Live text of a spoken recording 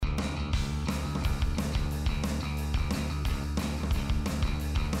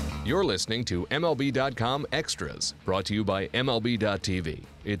You're listening to MLB.com Extras, brought to you by MLB.tv.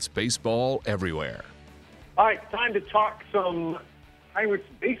 It's baseball everywhere. All right, time to talk some Pirates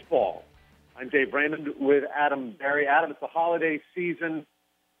baseball. I'm Dave Raymond with Adam Berry. Adam, it's the holiday season.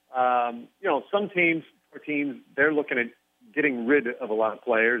 Some teams, they're looking at getting rid of a lot of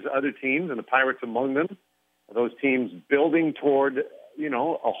players. Other teams, and the Pirates among them, are those teams building toward, a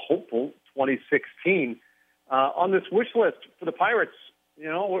hopeful 2016. On this wish list for the Pirates,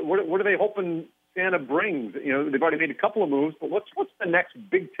 what are they hoping Santa brings? They've already made a couple of moves, but what's the next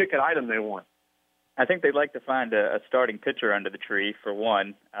big-ticket item they want? I think they'd like to find a starting pitcher under the tree, for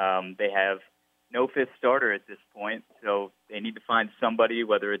one. They have no fifth starter at this point, so they need to find somebody,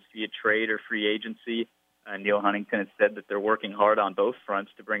 whether it's via trade or free agency. Neil Huntington has said that they're working hard on both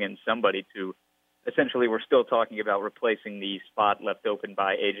fronts to bring in somebody to, essentially, we're still talking about replacing the spot left open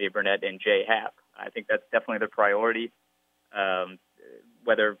by A.J. Burnett and Jay Happ. I think that's definitely their priority.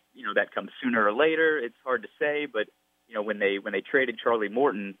 Whether, that comes sooner or later, it's hard to say, but, when they traded Charlie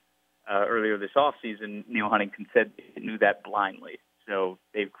Morton earlier this offseason, Neil Huntington said they knew that blindly. So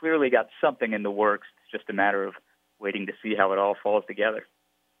they've clearly got something in the works. It's just a matter of waiting to see how it all falls together.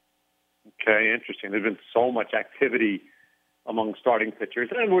 Okay, interesting. There's been so much activity among starting pitchers,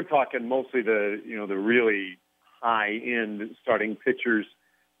 and we're talking mostly the really high-end starting pitchers.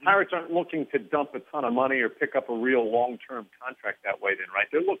 Pirates aren't looking to dump a ton of money or pick up a real long-term contract that way then, right?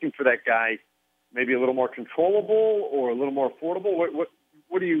 They're looking for that guy maybe a little more controllable or a little more affordable.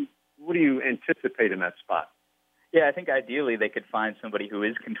 What do you anticipate in that spot? Yeah, I think ideally they could find somebody who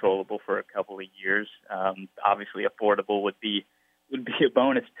is controllable for a couple of years. Obviously, affordable would be a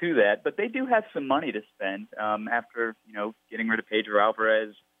bonus to that, but they do have some money to spend after getting rid of Pedro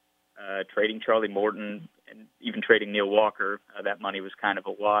Alvarez, trading Charlie Morton, and even trading Neil Walker. That money was kind of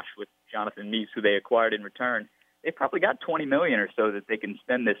a wash with Jonathan Meese, who they acquired in return. They've probably got $20 million or so that they can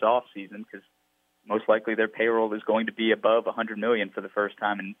spend this offseason because most likely their payroll is going to be above $100 million for the first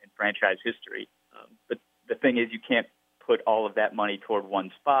time in franchise history. But the thing is, you can't put all of that money toward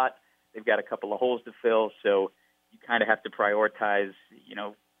one spot. They've got a couple of holes to fill, so you kind of have to prioritize,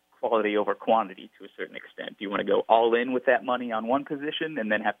 quality over quantity to a certain extent. Do you want to go all in with that money on one position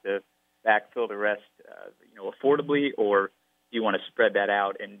and then have to backfill the rest, affordably, or do you want to spread that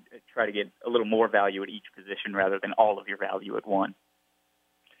out and try to get a little more value at each position rather than all of your value at one?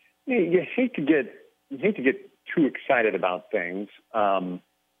 You hate to get too excited about things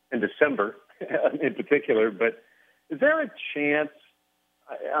in December in particular, but is there a chance?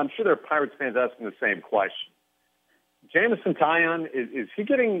 I'm sure there are Pirates fans asking the same question. Jameson Taillon, is he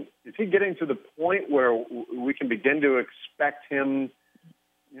getting to the point where we can begin to expect him,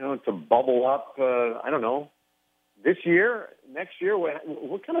 to bubble up? I don't know, this year, next year.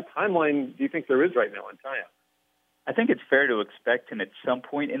 What kind of timeline do you think there is right now on Taillon? I think it's fair to expect him at some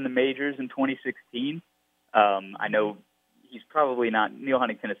point in the majors in 2016. I know he's probably not. Neil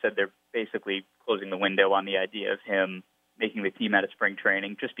Huntington has said they're basically closing the window on the idea of him making the team out of spring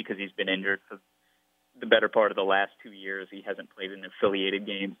training just because he's been injured for the better part of the last 2 years. He hasn't played an affiliated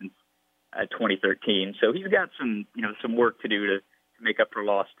game since 2013. So he's got some work to do to make up for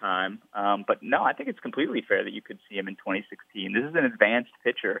lost time. But no, I think it's completely fair that you could see him in 2016. This is an advanced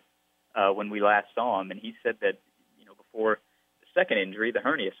pitcher when we last saw him, and he said that before the second injury, the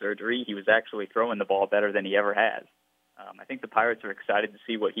hernia surgery, he was actually throwing the ball better than he ever has. I think the Pirates are excited to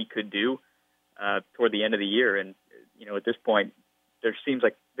see what he could do toward the end of the year. And, at this point, there seems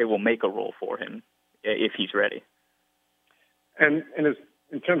like they will make a role for him if he's ready. And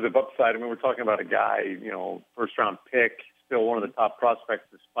in terms of upside, we're talking about a guy, first-round pick, still one of the top prospects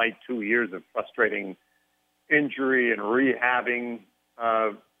despite 2 years of frustrating injury and rehabbing.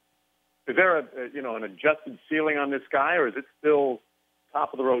 Is there an adjusted ceiling on this guy, or is it still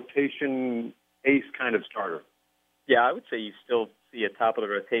top of the rotation ace kind of starter? Yeah, I would say you still see a top of the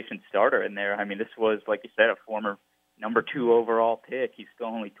rotation starter in there. This was, like you said, a former number 2 overall pick. He's still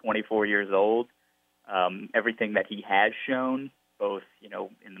only 24 years old. Everything that he has shown, both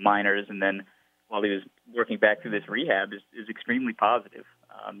in the minors and then while he was working back through this rehab, is extremely positive.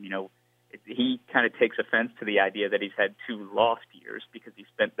 He kind of takes offense to the idea that he's had 2 lost years because he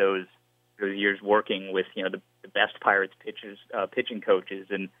spent those years working with the best Pirates pitching coaches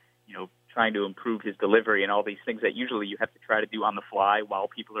and trying to improve his delivery and all these things that usually you have to try to do on the fly while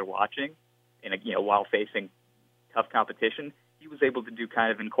people are watching and while facing tough competition. He was able to do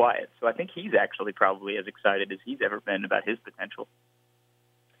kind of in quiet. So I think he's actually probably as excited as he's ever been about his potential.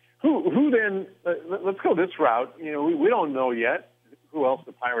 Who then? Let's go this route. We don't know yet who else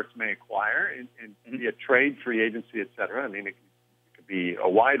the Pirates may acquire and via trade, free agency, et cetera. It could be a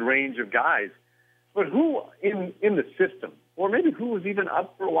wide range of guys. But who in the system, or maybe who was even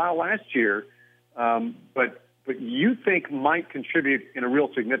up for a while last year, but you think might contribute in a real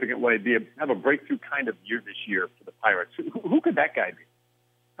significant way, have a breakthrough kind of year this year for the Pirates? Who could that guy be?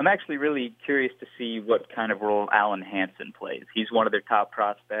 I'm actually really curious to see what kind of role Alan Hansen plays. He's one of their top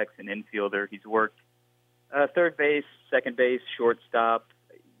prospects, an infielder. He's worked third base, second base, shortstop.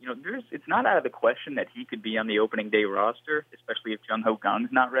 It's not out of the question that he could be on the opening day roster, especially if Jung-Ho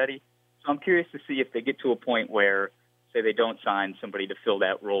Kang's not ready. So I'm curious to see if they get to a point where, say, they don't sign somebody to fill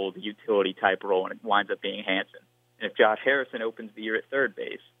that role, the utility-type role, and it winds up being Hansen. And if Josh Harrison opens the year at third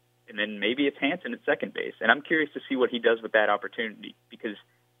base, and then maybe it's Hansen at second base. And I'm curious to see what he does with that opportunity, because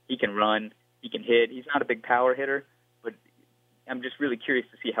he can run, he can hit. He's not a big power hitter, but I'm just really curious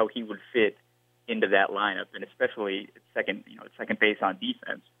to see how he would fit into that lineup, and especially at second base on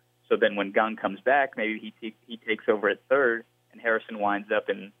defense. So then when Gung comes back, maybe he takes over at third, and Harrison winds up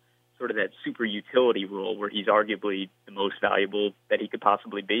in sort of that super utility role where he's arguably the most valuable that he could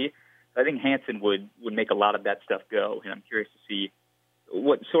possibly be. So I think Hansen would make a lot of that stuff go, and I'm curious to see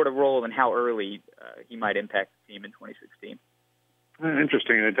what sort of role and how early he might impact the team in 2016.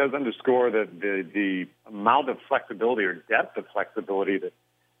 Interesting, and it does underscore the amount of flexibility or depth of flexibility that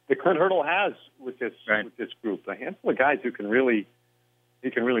Clint Hurdle has with this group. A handful of guys who can really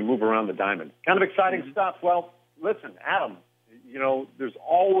move around the diamond. Kind of exciting stuff. Well, listen, Adam, there's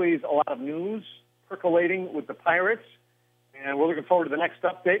always a lot of news percolating with the Pirates, and we're looking forward to the next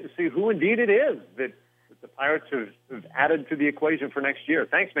update to see who indeed it is that the Pirates have added to the equation for next year.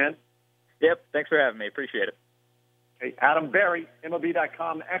 Thanks, man. Yep, thanks for having me. Appreciate it. Okay, Adam Berry,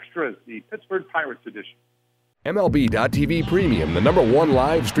 MLB.com Extras, the Pittsburgh Pirates edition. MLB.tv Premium, the #1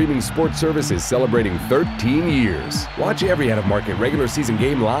 live streaming sports service, is celebrating 13 years. Watch every out-of-market regular season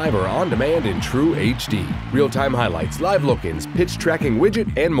game live or on demand in true HD. Real-time highlights, live look-ins, pitch tracking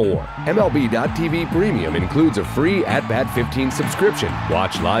widget, and more. MLB.tv Premium includes a free At-Bat 15 subscription.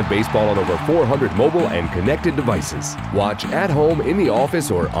 Watch live baseball on over 400 mobile and connected devices. Watch at home, in the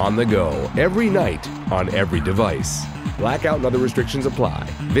office, or on the go, every night, on every device. Blackout and other restrictions apply.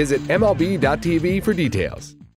 Visit MLB.tv for details.